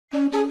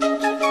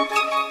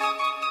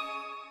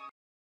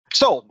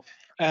Hello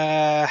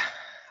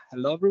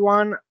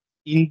everyone.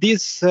 In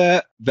this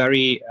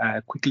very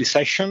quickly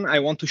session, I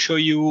want to show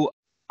you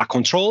a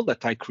control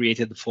that I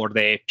created for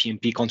the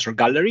PnP control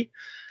gallery.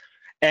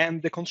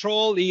 And the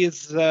control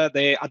is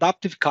the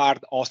Adaptive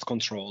Card Host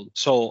control.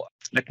 So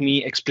let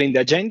me explain the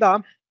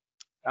agenda.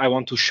 I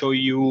want to show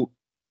you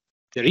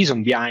the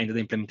reason behind the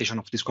implementation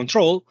of this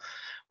control,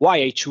 why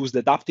I choose the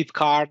Adaptive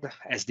Card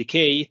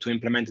SDK to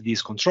implement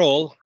this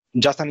control,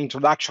 just an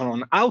introduction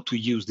on how to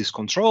use this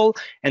control,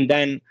 and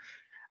then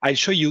I'll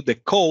show you the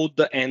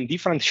code and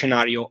different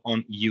scenario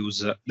on use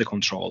the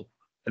control.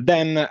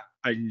 Then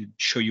I'll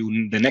show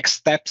you the next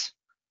steps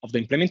of the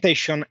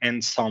implementation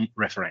and some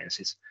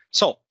references.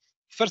 So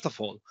first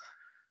of all,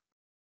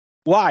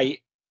 why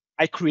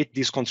I create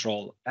this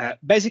control?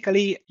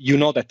 Basically, you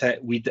know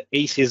that with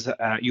ACES,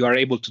 you are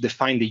able to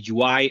define the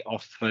UI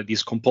of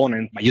this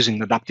component by using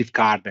the Adaptive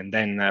Card and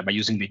then by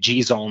using the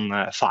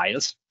JSON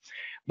files.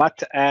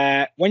 But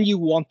when you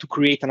want to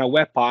create a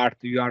web part,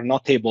 you are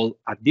not able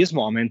at this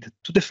moment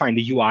to define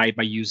the UI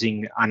by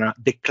using a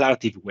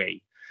declarative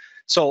way.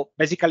 So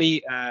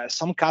basically,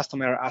 some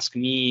customer ask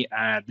me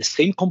the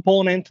same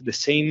component, the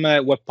same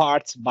web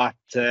parts, but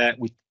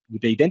with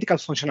the identical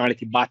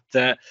functionality, but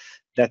that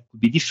would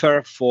be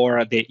differ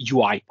for the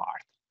UI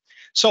part.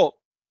 So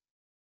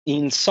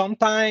in some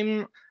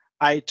time,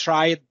 I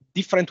tried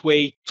different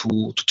way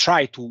to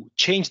try to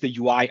change the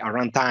UI at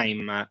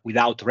runtime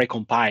without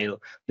recompile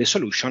the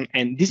solution.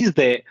 And this is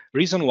the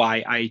reason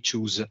why I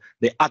choose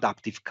the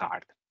Adaptive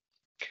Card.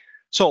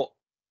 So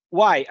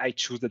why I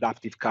choose the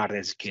Adaptive Card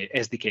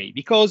SDK?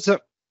 Because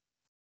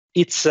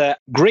it's a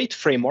great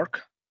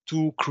framework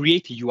to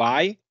create a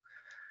UI.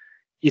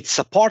 It's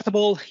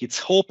supportable,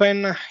 it's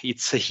open,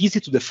 it's easy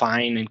to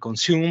define and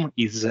consume,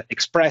 is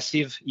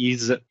expressive,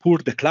 is pure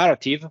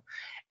declarative,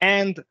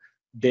 and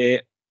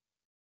the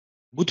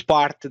good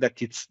part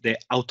that it's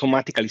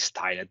automatically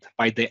styled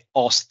by the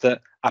host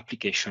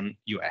application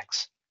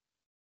UX.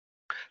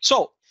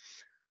 So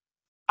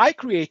I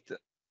create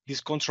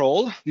this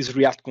control, this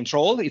React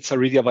control. It's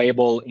already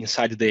available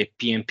inside the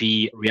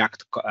PnP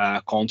React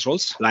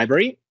controls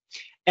library.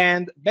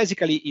 And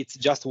basically, it's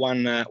just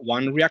one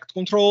React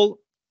control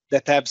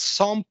that have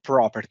some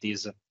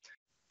properties.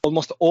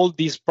 Almost all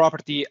these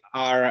properties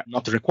are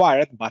not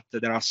required, but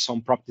there are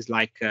some properties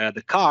like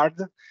the card.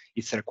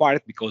 It's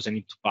required because I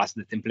need to pass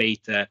the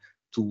template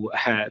to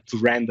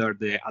render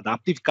the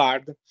adaptive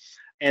card.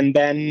 And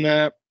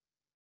then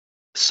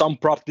some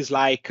properties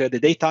like the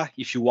data,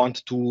 if you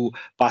want to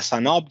pass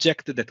an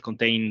object that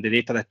contains the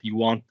data that you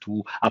want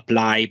to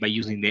apply by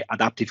using the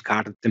adaptive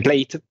card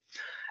template.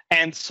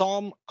 And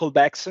some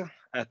callbacks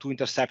to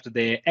intercept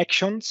the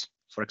actions.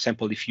 For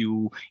example, if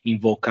you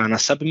invoke a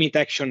submit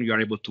action, you are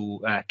able to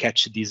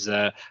catch this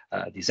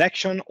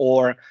action,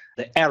 or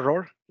the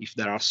error, if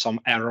there are some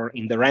error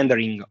in the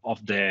rendering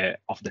of the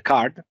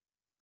card.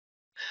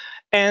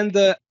 And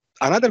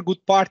another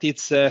good part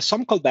is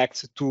some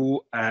callbacks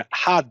to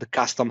add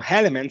custom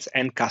elements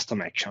and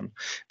custom action,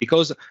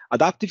 because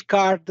Adaptive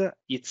Card,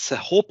 it's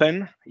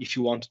open. If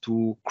you want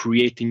to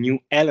create new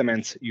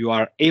elements, you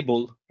are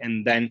able,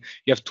 and then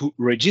you have to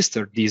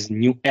register this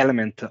new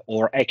element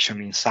or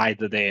action inside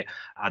the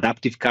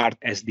Adaptive Card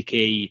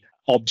SDK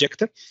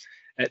object.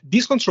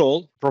 This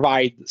control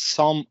provides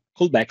some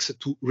callbacks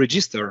to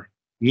register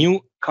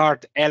new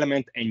card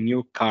element and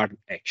new card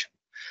action.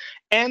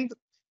 And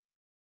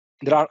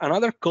there are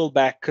another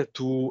callback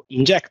to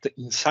inject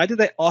inside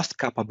the host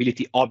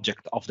capability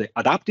object of the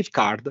Adaptive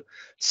Card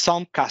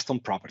some custom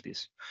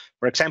properties.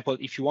 For example,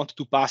 if you want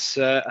to pass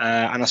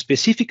a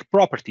specific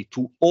property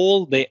to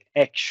all the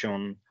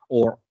action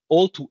or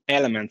all two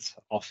elements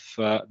of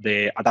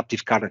the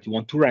Adaptive Card that you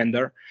want to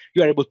render,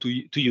 you are able to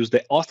use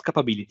the host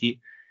capability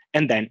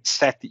and then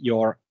set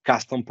your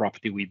custom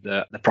property with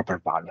the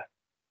proper value.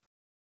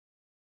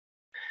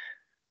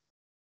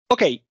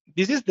 Okay,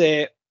 this is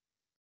the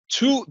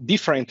two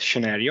different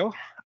scenarios.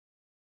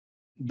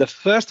 The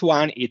first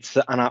one, it's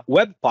on a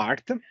web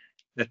part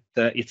that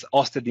it's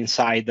hosted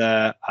inside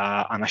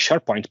on a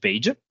SharePoint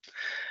page.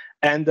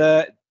 And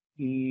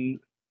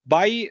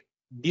by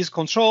this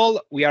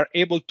control, we are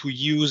able to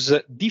use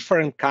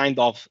different kind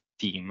of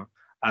theme.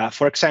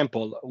 For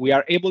example, we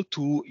are able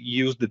to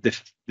use the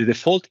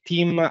default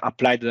theme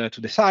applied to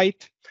the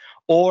site,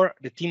 or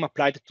the theme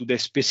applied to the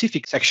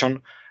specific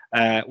section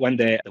when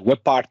the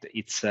web part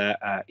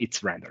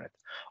it's rendered.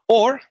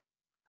 Or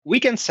we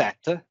can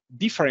set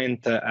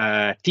different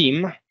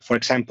theme. For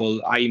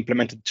example, I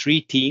implemented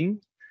 3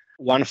 themes,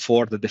 one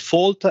for the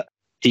default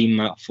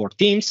theme for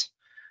themes,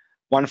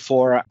 one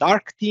for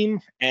dark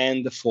theme,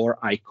 and for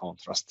high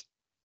contrast.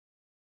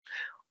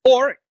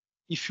 Or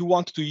if you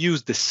want to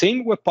use the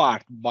same web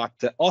part, but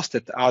host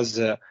it as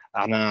a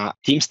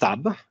themes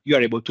tab, you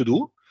are able to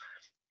do.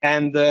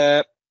 And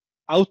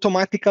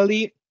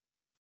automatically,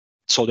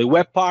 so the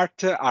web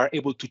part are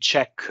able to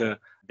check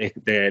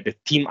the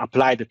theme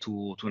applied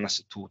to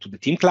the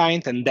theme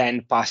client and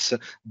then pass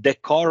the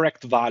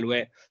correct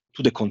value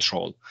to the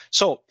control.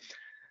 So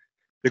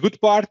The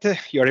good part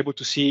you're able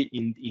to see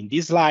in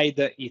this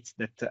slide is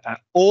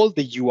that all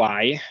the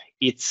UI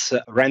it's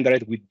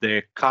rendered with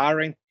the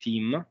current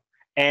theme,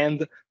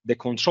 and the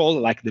control,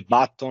 like the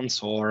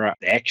buttons or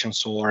the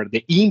actions or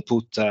the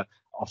input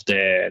of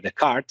the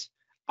card,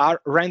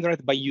 are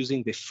rendered by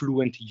using the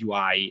Fluent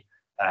UI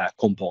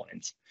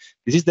components.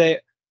 This is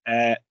the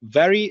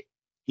very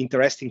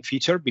interesting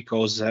feature,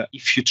 because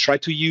if you try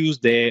to use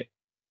the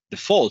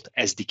default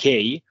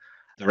SDK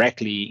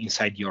directly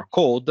inside your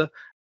code,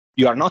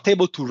 you are not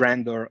able to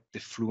render the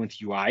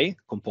Fluent UI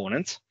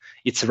components.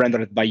 It's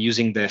rendered by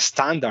using the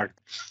standard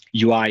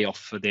UI of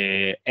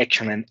the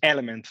action and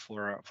element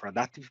for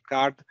Adaptive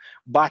Card.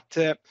 But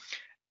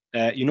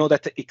you know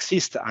that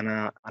exists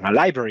a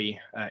library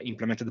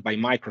implemented by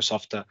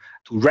Microsoft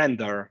to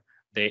render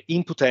the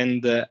input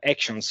and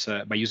actions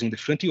by using the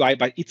Fluent UI,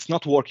 but it's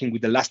not working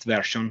with the last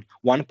version,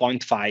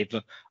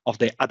 1.5 of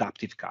the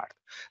Adaptive Card.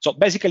 So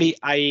basically,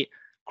 I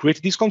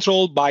create this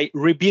control by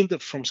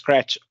rebuild from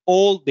scratch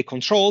all the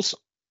controls,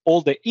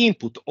 all the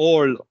input,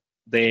 all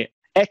the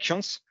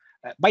actions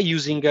by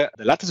using the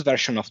latest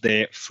version of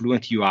the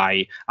Fluent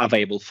UI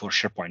available for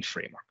SharePoint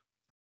framework.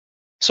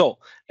 So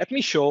let me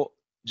show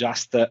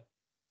just the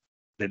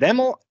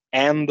demo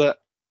and the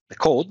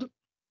code.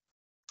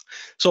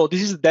 So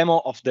this is the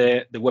demo of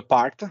the web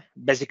part.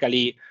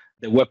 Basically,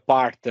 the web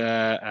part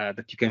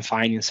that you can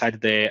find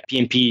inside the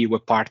PnP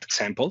web part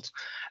examples.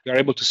 You are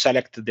able to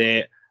select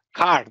the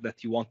card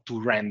that you want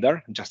to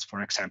render, just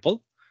for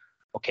example.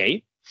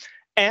 Okay.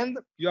 And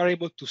you are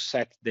able to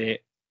set the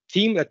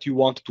theme that you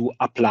want to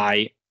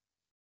apply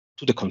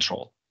to the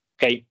control.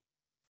 Okay.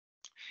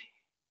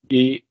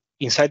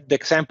 Inside the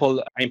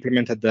example, I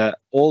implemented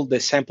all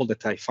the sample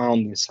that I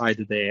found inside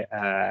the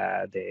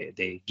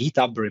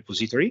GitHub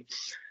repository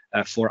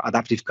for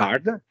Adaptive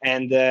Card.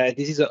 And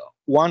this is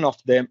one of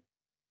the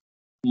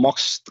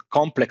most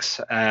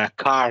complex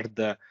card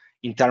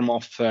in terms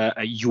of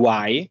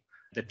UI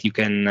that you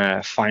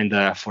can find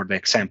for the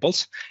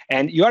examples.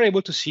 And you are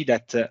able to see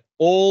that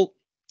all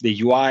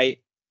the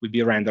UI will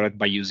be rendered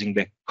by using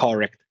the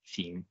correct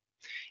theme.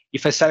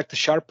 If I select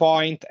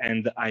SharePoint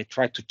and I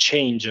try to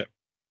change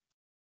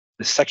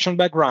the section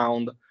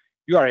background,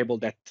 you are able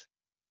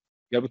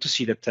to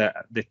see that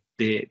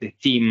the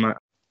theme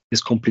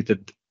is completely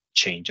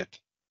changed.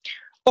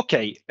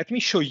 Okay, let me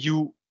show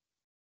you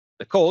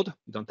the code.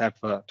 We don't have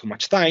too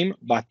much time,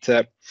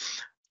 but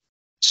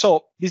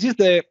so this is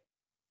the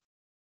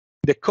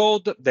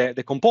code,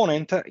 the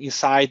component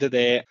inside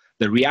the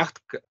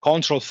React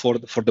control for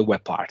the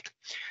web part.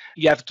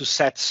 You have to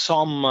set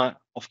some,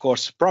 of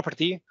course,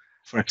 property,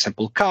 for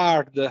example,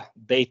 card,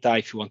 data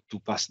if you want to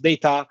pass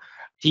data,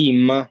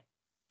 theme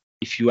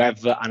if you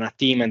have a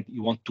theme and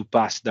you want to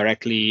pass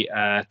directly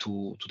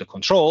to the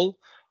control,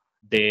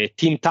 the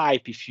theme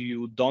type if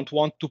you don't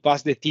want to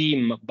pass the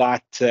theme,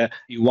 but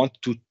you want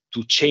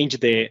to change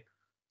the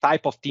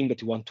type of theme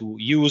that you want to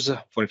use,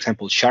 for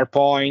example,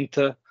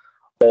 SharePoint,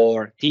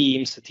 or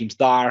Teams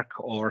dark,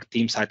 or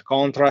theme side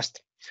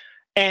contrast,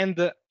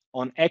 and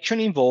on action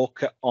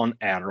invoke on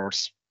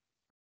errors.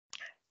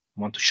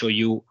 I want to show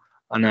you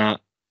on a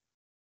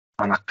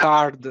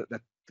card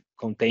that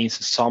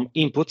contains some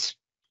inputs.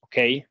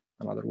 Okay,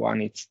 another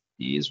one, it's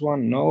this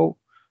one, no,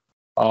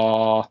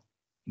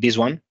 this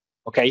one.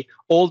 Okay,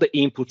 all the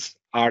inputs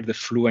are the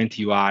Fluent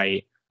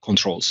UI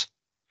controls.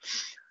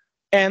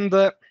 And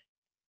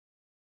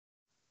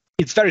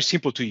it's very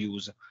simple to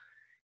use.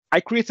 I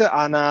created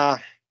an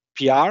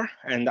PR,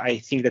 and I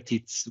think that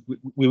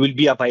we will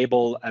be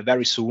available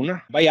very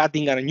soon, by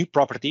adding a new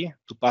property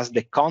to pass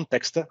the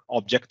context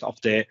object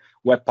of the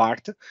web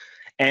part.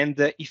 And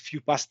if you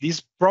pass this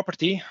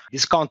property,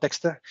 this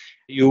context,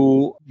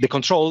 the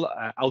control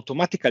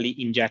automatically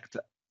inject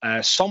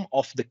some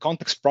of the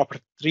context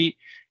property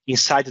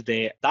inside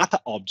the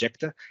data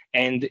object,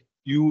 and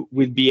you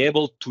will be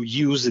able to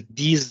use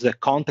this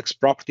context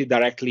property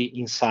directly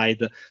inside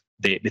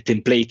the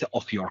template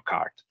of your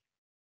card.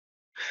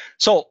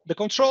 So the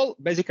control,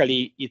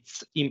 basically,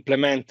 it's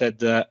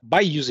implemented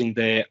by using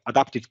the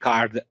Adaptive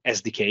Card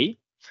SDK,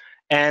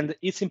 and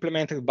it's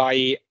implemented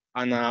by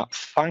a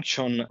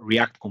function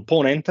React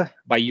component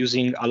by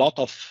using a lot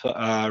of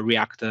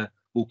React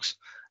hooks,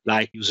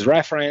 like use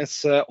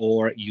reference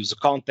or use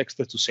context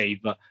to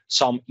save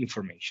some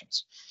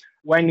informations.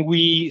 When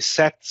we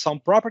set some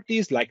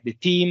properties like the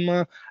theme,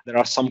 there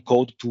are some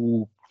code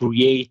to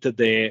create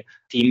the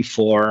theme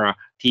for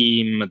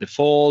theme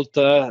default,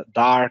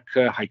 dark,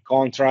 high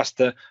contrast,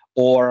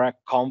 or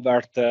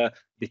convert the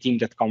theme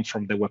that comes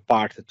from the web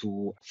part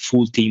to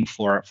full theme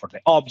for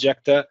the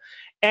object.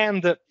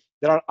 And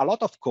there are a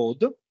lot of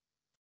code,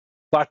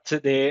 but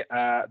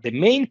the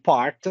main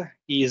part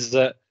is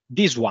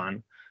this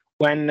one.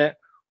 When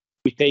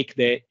we take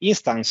the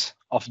instance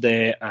of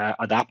the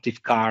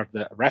Adaptive Card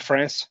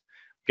reference,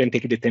 we can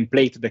take the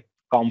template that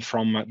comes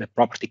from the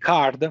property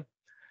card,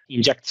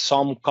 inject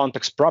some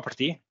context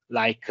property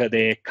like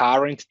the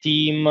current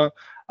theme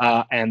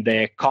and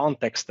the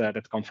context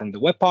that come from the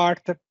web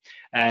part.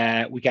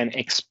 We can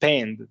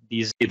expand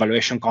this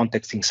evaluation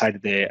context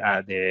inside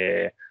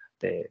the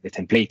the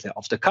template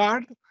of the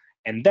card.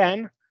 And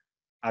then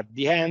at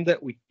the end,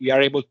 we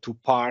are able to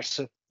parse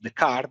the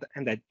card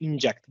and then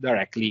inject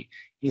directly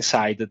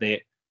inside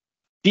the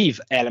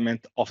div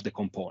element of the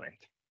component.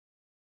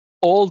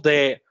 All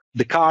the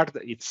card,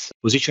 it's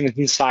positioned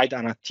inside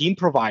a theme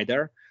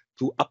provider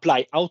to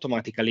apply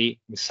automatically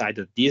inside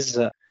this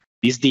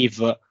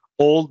div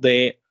all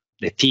the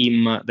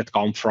theme that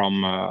come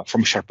from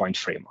SharePoint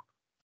framework.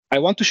 I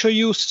want to show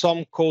you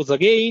some codes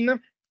again,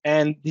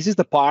 and this is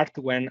the part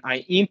when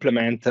I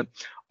implement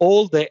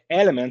all the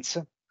elements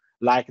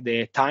like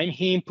the time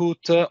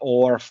input,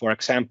 or for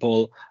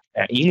example,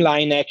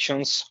 inline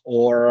actions,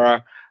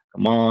 or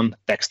command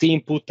text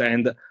input,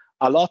 and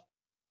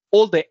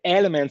all the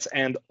elements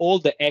and all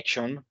the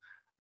action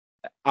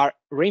are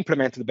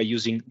re-implemented by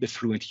using the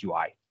Fluent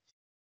UI.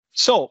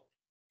 So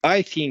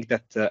I think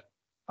that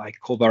I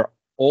cover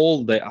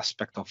all the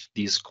aspects of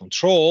this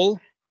control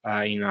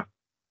in a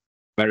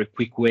very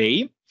quick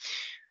way.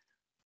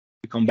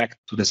 We come back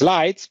to the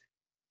slides.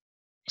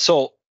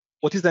 So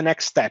what is the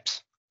next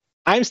steps?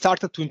 I'm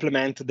started to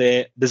implement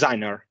the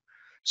designer.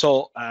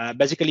 So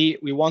basically,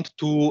 we want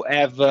to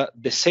have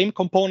the same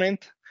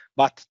component,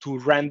 but to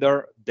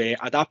render the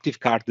adaptive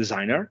card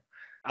designer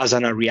as a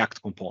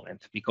React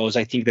component, because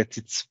I think that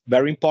it's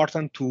very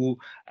important to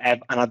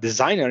have a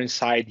designer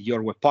inside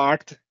your web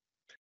part,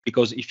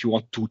 because if you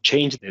want to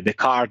change the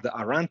card at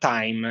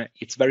runtime,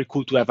 it's very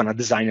cool to have a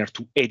designer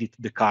to edit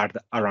the card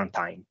at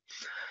runtime.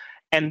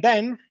 And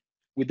then,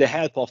 with the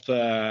help of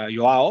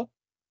Joao,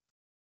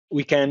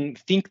 we can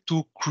think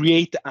to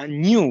create a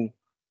new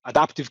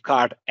adaptive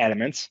card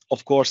elements,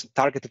 of course,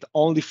 targeted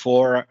only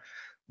for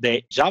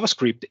the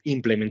JavaScript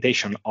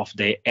implementation of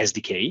the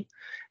SDK,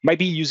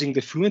 maybe using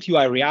the Fluent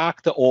UI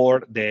React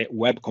or the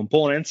web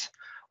components,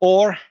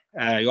 or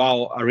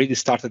Joao already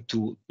started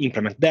to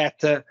implement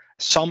that,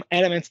 some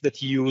elements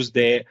that use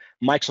the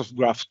Microsoft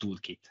Graph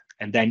Toolkit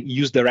and then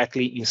use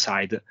directly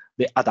inside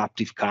the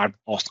Adaptive Card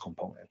Host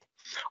component,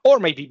 or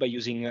maybe by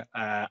using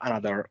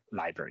another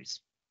libraries.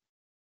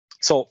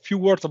 So a few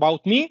words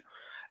about me.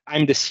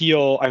 I'm the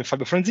CEO, I'm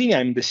Fabio Franzini,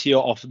 I'm the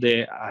CEO of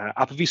the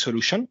Apvee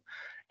solution,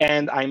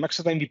 and I'm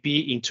Microsoft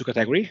MVP in two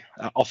categories,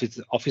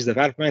 office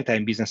development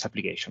and business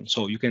application.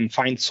 So you can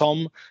find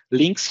some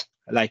links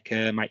like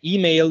my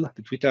email,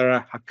 the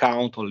Twitter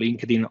account, or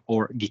LinkedIn,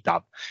 or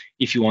GitHub.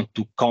 If you want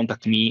to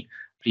contact me,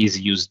 please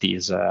use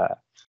this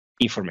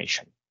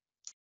information.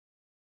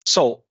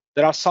 So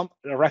there are some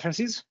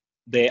references.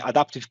 The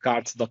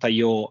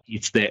AdaptiveCards.io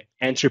is the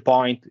entry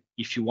point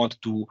if you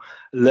want to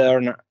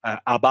learn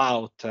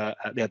about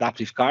the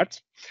adaptive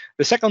cards.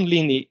 The second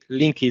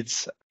link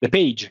is the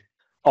page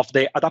of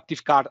the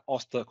Adaptive Card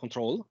Host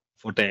control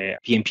for the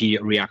PnP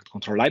React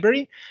control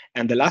library.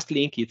 And the last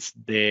link is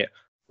the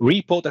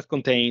repo that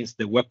contains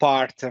the web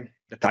part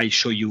that I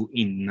show you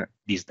in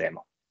this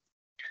demo.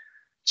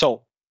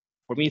 So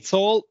for me, it's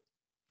all.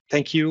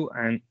 Thank you,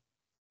 and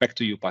back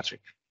to you,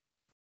 Patrick.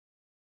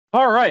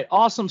 All right,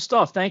 awesome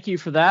stuff. Thank you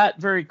for that.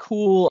 Very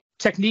cool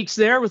techniques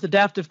there with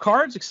adaptive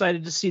cards.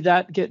 Excited to see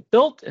that get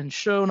built and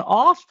shown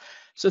off.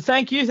 So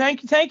thank you,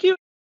 thank you, thank you.